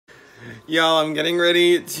Y'all, I'm getting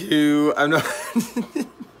ready to, I'm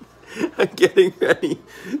getting ready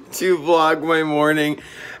to vlog my morning,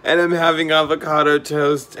 and I'm having avocado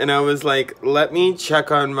toast, and I was like, let me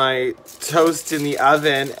check on my toast in the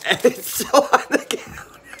oven, and it's still on the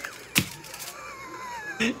counter.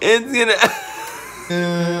 It's gonna...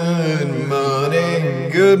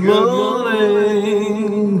 Good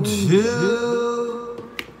morning to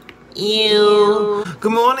you.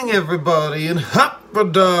 Good morning, everybody, and happy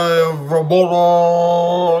day, everybody. I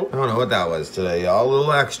don't know what that was today, y'all. A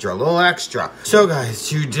little extra. So, guys,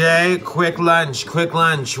 today, quick lunch. We're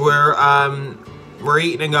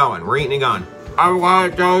eating and going.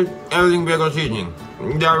 Avocado toast, everything pickle seasoning.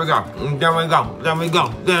 There we go.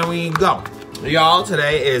 Y'all,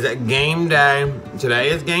 today is game day.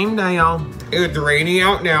 Y'all. It's raining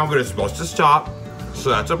out now, but it's supposed to stop. So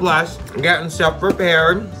that's a plus. I'm getting stuff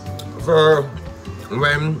prepared for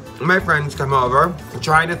when my friends come over. I'm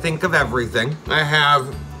trying to think of everything. I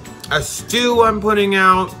have a stew I'm putting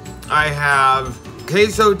out. I have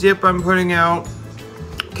queso dip I'm putting out.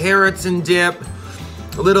 Carrots and dip.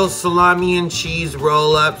 Little salami and cheese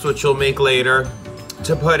roll-ups, which we'll make later,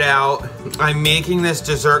 to put out. I'm making this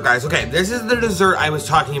dessert, guys. Okay, this is the dessert I was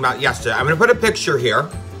talking about yesterday. I'm gonna put a picture here.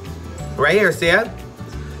 Right here, see it?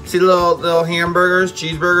 See the little hamburgers,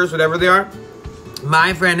 cheeseburgers, whatever they are?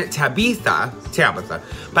 My friend Tabitha, but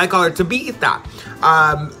I call her Tabitha.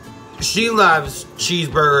 She loves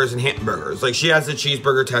cheeseburgers and hamburgers. Like, she has a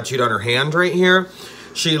cheeseburger tattooed on her hand right here.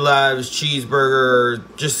 She loves cheeseburger,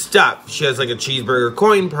 just stuff. She has like a cheeseburger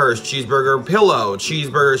coin purse, cheeseburger pillow,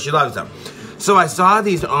 cheeseburgers, she loves them. So I saw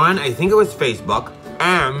these on, I think it was Facebook,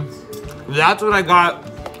 and that's what I got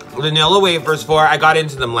vanilla wafers for. I got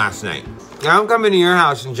into them last night. I don't come into your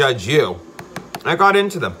house and judge you. I got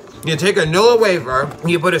into them. You take a vanilla wafer,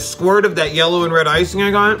 you put a squirt of that yellow and red icing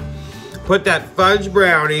I got, put that fudge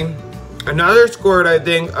brownie, another squirt, I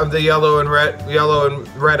think, of the yellow and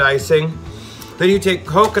red icing. Then you take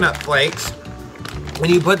coconut flakes,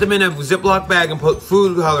 and you put them in a Ziploc bag and put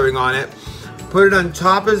food coloring on it. Put it on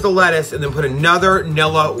top as the lettuce, and then put another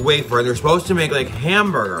vanilla wafer. And they're supposed to make like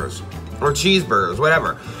hamburgers or cheeseburgers,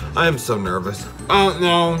 whatever. I am so nervous. I don't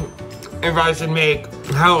know if I should make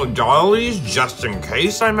Hello Dollies just in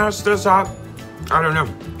case I mess this up. I don't know.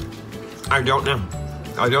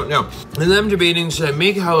 And I'm debating, should I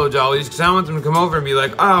make Hello Dollies? Because I want them to come over and be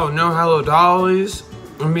like, oh, no Hello Dollies.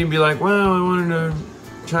 And me be like, well, I wanted to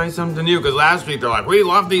try something new. Because last week they're like, we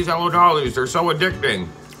love these Hello Dollies. They're so addicting.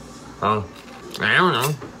 Oh, I don't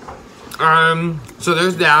know. So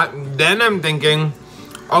there's that. Then I'm thinking,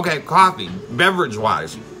 okay, coffee,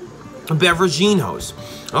 beverage-wise. Beveraginos.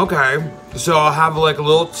 Okay, so I'll have like a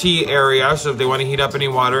little tea area, so if they want to heat up any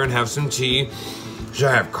water and have some tea. Should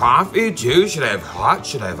I have coffee too? Should I have hot?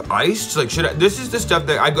 Should I have iced? Like, this is the stuff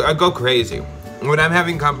that I go crazy. When I'm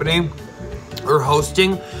having company or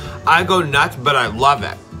hosting, I go nuts, but I love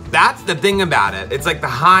it. That's the thing about it. It's like the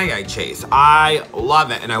high I chase. I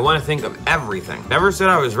love it, and I want to think of everything. Never said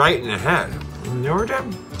I was right in the head. Never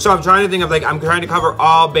did. So I'm trying to think of, like, I'm trying to cover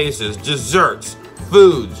all bases. Desserts,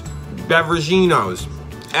 foods, beveraginos,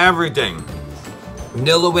 everything.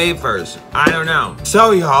 Vanilla wafers, I don't know.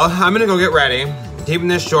 So y'all, I'm gonna go get ready. Keeping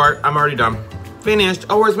this short, I'm already done. Finished.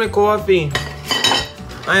 Oh, where's my coffee?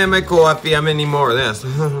 I have my coffee, I'm gonna need more of this.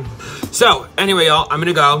 So, anyway, y'all, I'm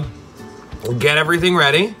gonna go get everything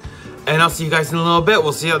ready, and I'll see you guys in a little bit.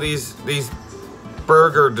 We'll see how these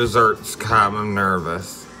burger desserts come. I'm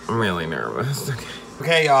nervous. I'm really nervous.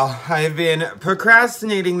 Okay, y'all, I've been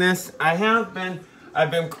procrastinating this. I've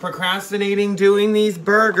been procrastinating doing these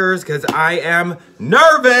burgers because I am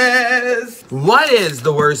nervous. What is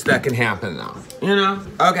the worst that can happen though? You know?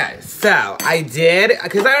 Okay, so I did,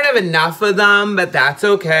 because I don't have enough of them, but that's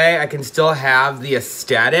okay. I can still have the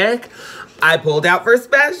aesthetic. I pulled out for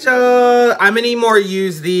special. I'm gonna more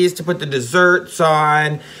use these to put the desserts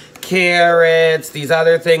on, carrots, these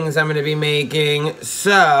other things I'm gonna be making.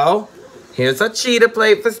 So, here's a cheetah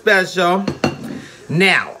plate for special.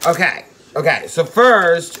 Now, okay, so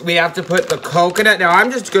first we have to put the coconut. Now,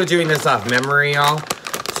 I'm just doing this off memory, y'all.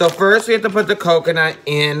 So first we have to put the coconut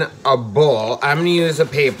in a bowl. I'm gonna use a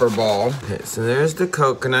paper bowl. Okay, so there's the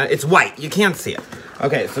coconut. It's white, you can't see it.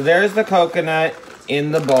 Okay, so there's the coconut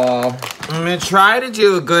in the bowl. I'm gonna try to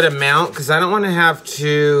do a good amount because I don't want to have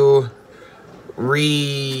to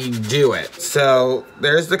redo it. So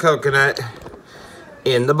there's the coconut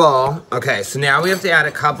in the bowl. Okay, so now we have to add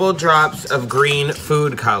a couple drops of green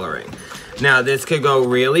food coloring. Now this could go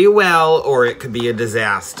really well or it could be a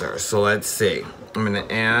disaster. So let's see. I'm gonna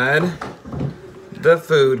add the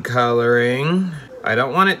food coloring. I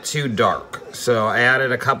don't want it too dark. So I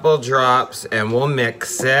added a couple drops and we'll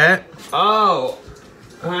mix it. Oh,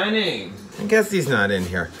 honey. I guess he's not in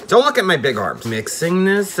here. Don't look at my big arms. Mixing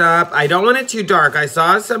this up. I don't want it too dark. I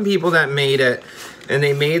saw some people that made it and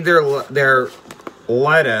they made their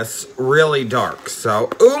lettuce really dark. So,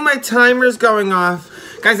 ooh, my timer's going off.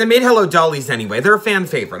 Guys, I made Hello Dollies anyway. They're a fan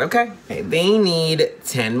favorite, okay? They need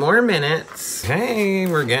 10 more minutes. Hey,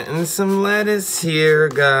 we're getting some lettuce here,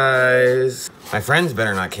 guys. My friends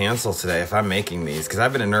better not cancel today if I'm making these, because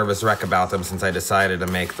I've been a nervous wreck about them since I decided to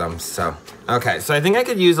make them, so. Okay, so I think I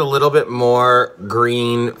could use a little bit more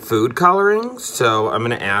green food coloring, so I'm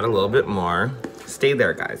gonna add a little bit more. Stay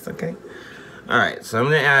there, guys, okay? All right, so I'm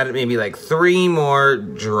gonna add maybe like 3 more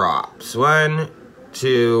drops. 1,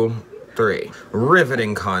 2, 3.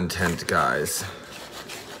 Riveting content, guys.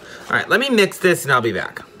 All right, let me mix this and I'll be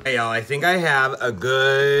back. Hey, y'all, I think I have a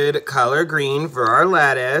good color green for our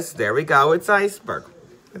lettuce. There we go, it's iceberg.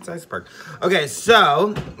 It's iceberg. Okay,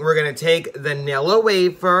 so we're gonna take vanilla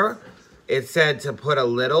wafer. It said to put a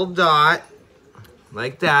little dot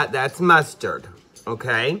like that. That's mustard,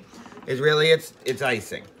 okay? It's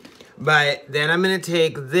icing. But then I'm gonna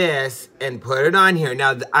take this and put it on here.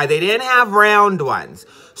 Now, they didn't have round ones.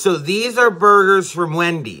 So these are burgers from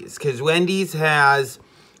Wendy's, because Wendy's has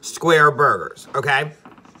square burgers, okay?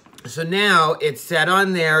 So now it's set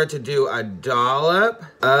on there to do a dollop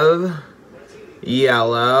of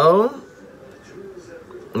yellow,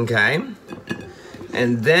 okay?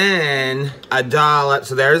 And then a dollop,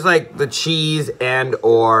 so there's like the cheese and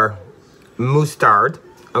or mustard,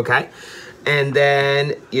 okay? And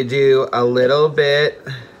then you do a little bit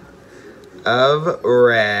of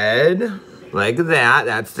red, like that.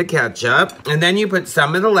 That's the ketchup. And then you put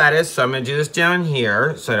some of the lettuce. So I'm gonna do this down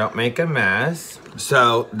here so I don't make a mess.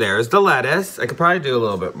 So there's the lettuce. I could probably do a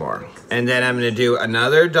little bit more. And then I'm gonna do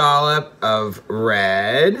another dollop of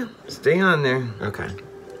red. Stay on there. Okay.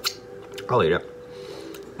 I'll eat it.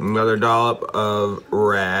 Another dollop of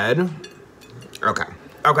red. Okay.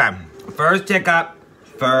 Okay. First hiccup.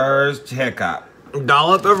 First hiccup.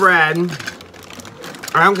 Dollop of red.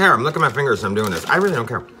 I don't care. I'm looking at my fingers as I'm doing this. I really don't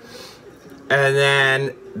care. And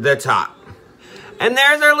then the top. And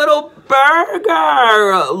there's our little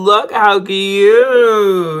burger. Look how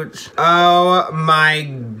cute. Oh my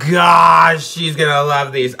gosh. She's gonna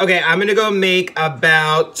love these. Okay, I'm gonna go make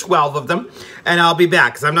about 12 of them. And I'll be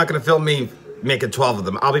back, because I'm not gonna film me making 12 of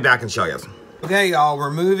them. I'll be back and show you. Okay, y'all,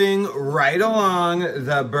 we're moving right along.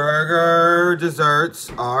 The burger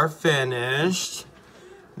desserts are finished.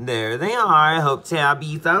 There they are. I hope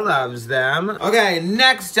Tabitha loves them. Okay,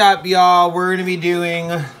 next up, y'all, we're gonna be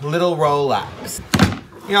doing little roll-ups.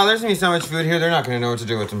 Y'all, there's gonna be so much food here, they're not gonna know what to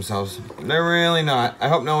do with themselves. They're really not. I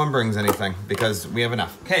hope no one brings anything, because we have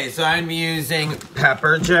enough. Okay, so I'm using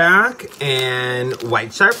pepper jack and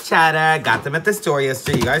white sharp cheddar. Got them at the store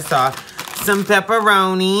yesterday, you guys saw. Some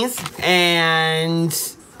pepperonis and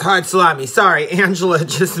hard salami. Sorry, Angela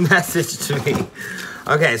just messaged me.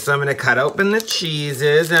 Okay, so I'm gonna cut open the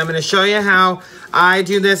cheeses and I'm gonna show you how I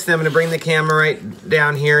do this. And I'm gonna bring the camera right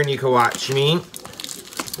down here and you can watch me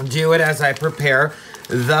do it as I prepare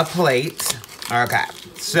the plate. Okay,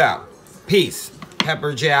 so piece,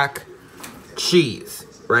 pepper jack, cheese,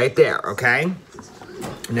 right there, okay?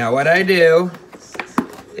 Now what I do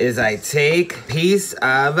is I take a piece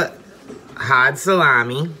of hot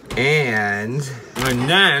salami and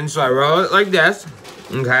then, so I roll it like this,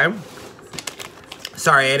 okay?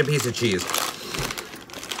 Sorry, I ate a piece of cheese.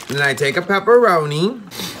 And then I take a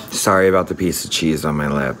pepperoni. Sorry about the piece of cheese on my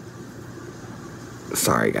lip.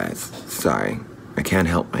 Sorry, guys, sorry. I can't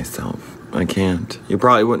help myself, I can't. You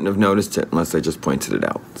probably wouldn't have noticed it unless I just pointed it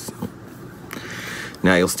out, so.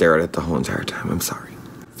 Now you'll stare at it the whole entire time, I'm sorry,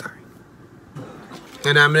 sorry.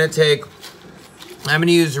 And I'm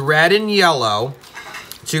gonna use red and yellow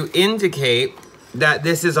to indicate that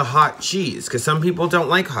this is a hot cheese, because some people don't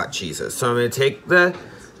like hot cheeses. So I'm gonna take the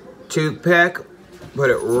toothpick, put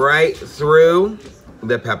it right through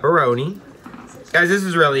the pepperoni. Guys, this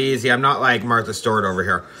is really easy. I'm not like Martha Stewart over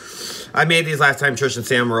here. I made these last time Trish and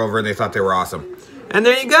Sam were over and they thought they were awesome. And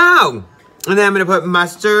there you go. And then I'm gonna put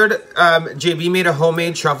mustard. JB made a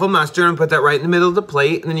homemade truffle mustard and put that right in the middle of the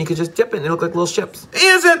plate. And then you can just dip it and it'll look like little chips.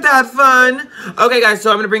 Isn't that fun? Okay, guys,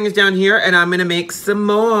 so I'm gonna bring this down here and I'm gonna make some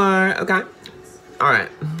more, okay? All right.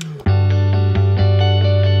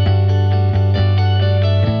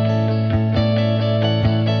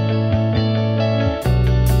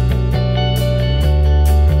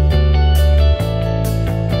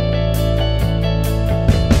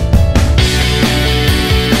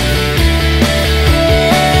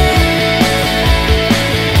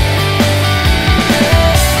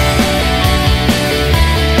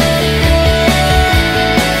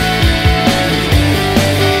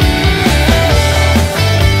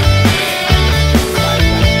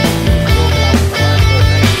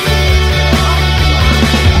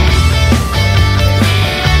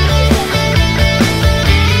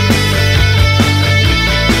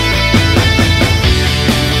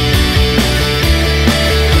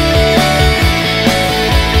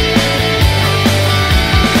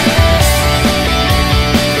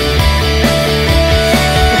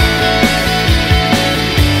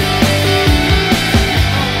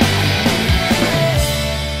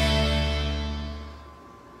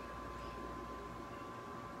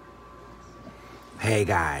 Hey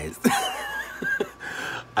guys.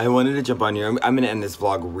 I wanted to jump on here. I'm gonna end this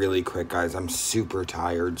vlog really quick, guys. I'm super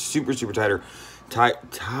tired. Super tired.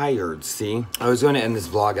 Tired, see? I was going to end this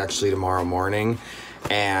vlog actually tomorrow morning,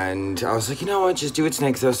 and I was like, you know what, just do it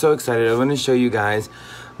tonight because I was so excited. I want to show you guys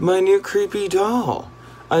my new creepy doll.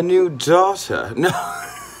 A new daughter.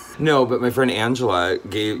 No, but my friend Angela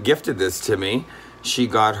gifted this to me. She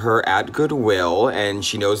got her at Goodwill, and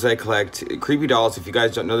she knows that I collect creepy dolls. If you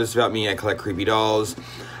guys don't know this about me, I collect creepy dolls.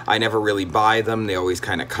 I never really buy them. They always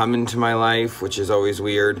kind of come into my life, which is always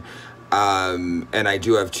weird. And I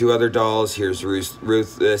do have two other dolls. Here's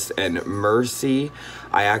Ruthless and Mercy.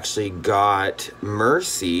 I actually got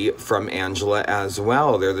Mercy from Angela as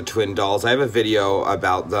well. They're the twin dolls. I have a video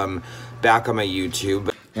about them back on my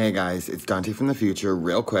YouTube. Hey guys, it's Dante from the future.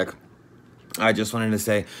 Real quick, I just wanted to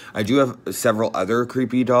say I do have several other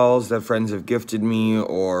creepy dolls that friends have gifted me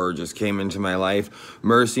or just came into my life.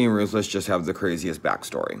 Mercy and Ruthless just have the craziest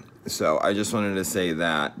backstory. So I just wanted to say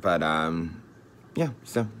that, but yeah,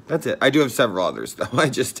 so that's it. I do have several others though. I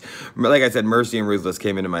just, like I said, Mercy and Ruthless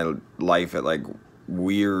came into my life at like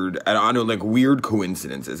weird, I don't know, like weird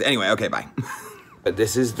coincidences. Anyway, okay, bye. But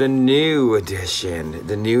this is the new edition,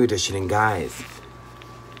 and guys,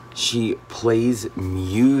 she plays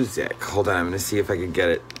music. Hold on, I'm gonna see if I can get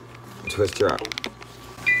it, twist her up.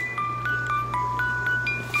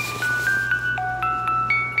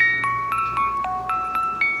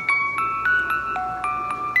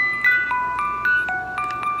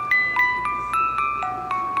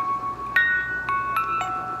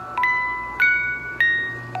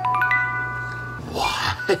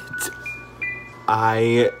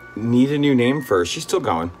 I need a new name for her. She's still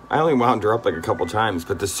going. I only wound her up like a couple times,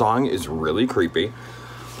 but the song is really creepy.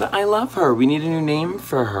 But I love her. We need a new name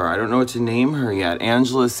for her. I don't know what to name her yet.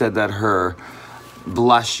 Angela said that her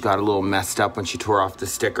blush got a little messed up when she tore off the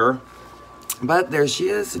sticker. But there she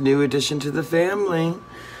is, new addition to the family.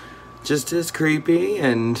 Just as creepy,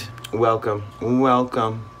 and welcome.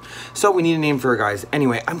 So we need a name for her, guys.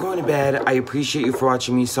 Anyway, I'm going to bed. I appreciate you for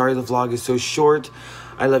watching me. Sorry the vlog is so short.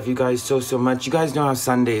 I love you guys so much. You guys know how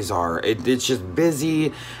Sundays are. It's just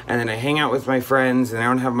busy, and then I hang out with my friends, and I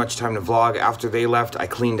don't have much time to vlog. After they left, I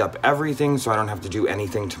cleaned up everything, so I don't have to do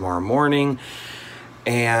anything tomorrow morning.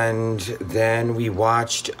 And then we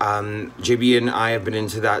watched, JB and I have been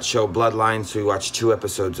into that show, Bloodline, so we watched 2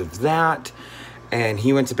 episodes of that. And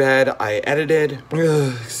he went to bed, I edited,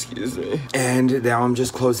 excuse me. And now I'm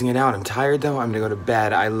just closing it out. I'm tired though, I'm gonna go to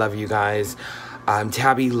bed. I love you guys.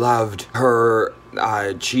 Tabby loved her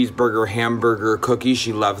cheeseburger, hamburger, cookies.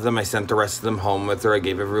 She loved them. I sent the rest of them home with her. I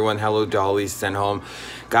gave everyone Hello Dollies sent home.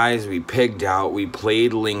 Guys, we pigged out. We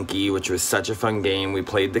played Linky, which was such a fun game. We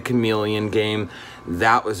played the chameleon game.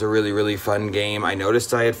 That was a really fun game. I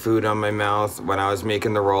noticed I had food on my mouth. When I was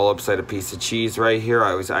making the roll-ups, I had a piece of cheese right here.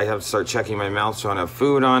 I have to start checking my mouth so I don't have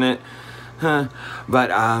food on it.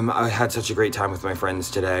 But I had such a great time with my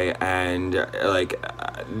friends today, and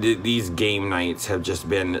these game nights have just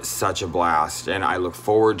been such a blast, and I look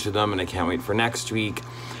forward to them, and I can't wait for next week.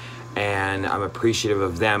 And I'm appreciative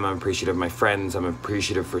of them. I'm appreciative of my friends. I'm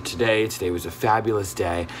appreciative for today. Today was a fabulous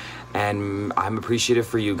day, and I'm appreciative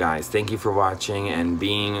for you guys. Thank you for watching and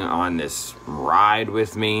being on this ride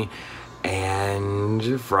with me.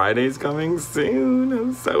 And Friday's coming soon.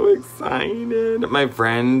 I'm so excited. My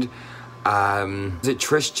friend, is it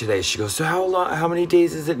Trish today? She goes, so how many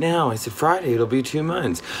days is it now? I said, Friday, it'll be 2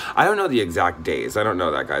 months. I don't know the exact days. I don't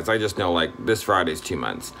know that, guys. I just know, like, this Friday's 2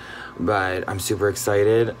 months. But I'm super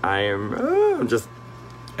excited. I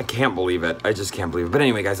can't believe it. I just can't believe it. But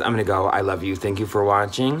anyway, guys, I'm gonna go. I love you. Thank you for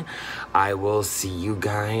watching. I will see you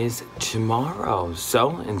guys tomorrow.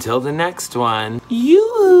 So, until the next one,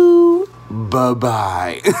 yoo-hoo!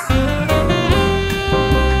 Bye-bye.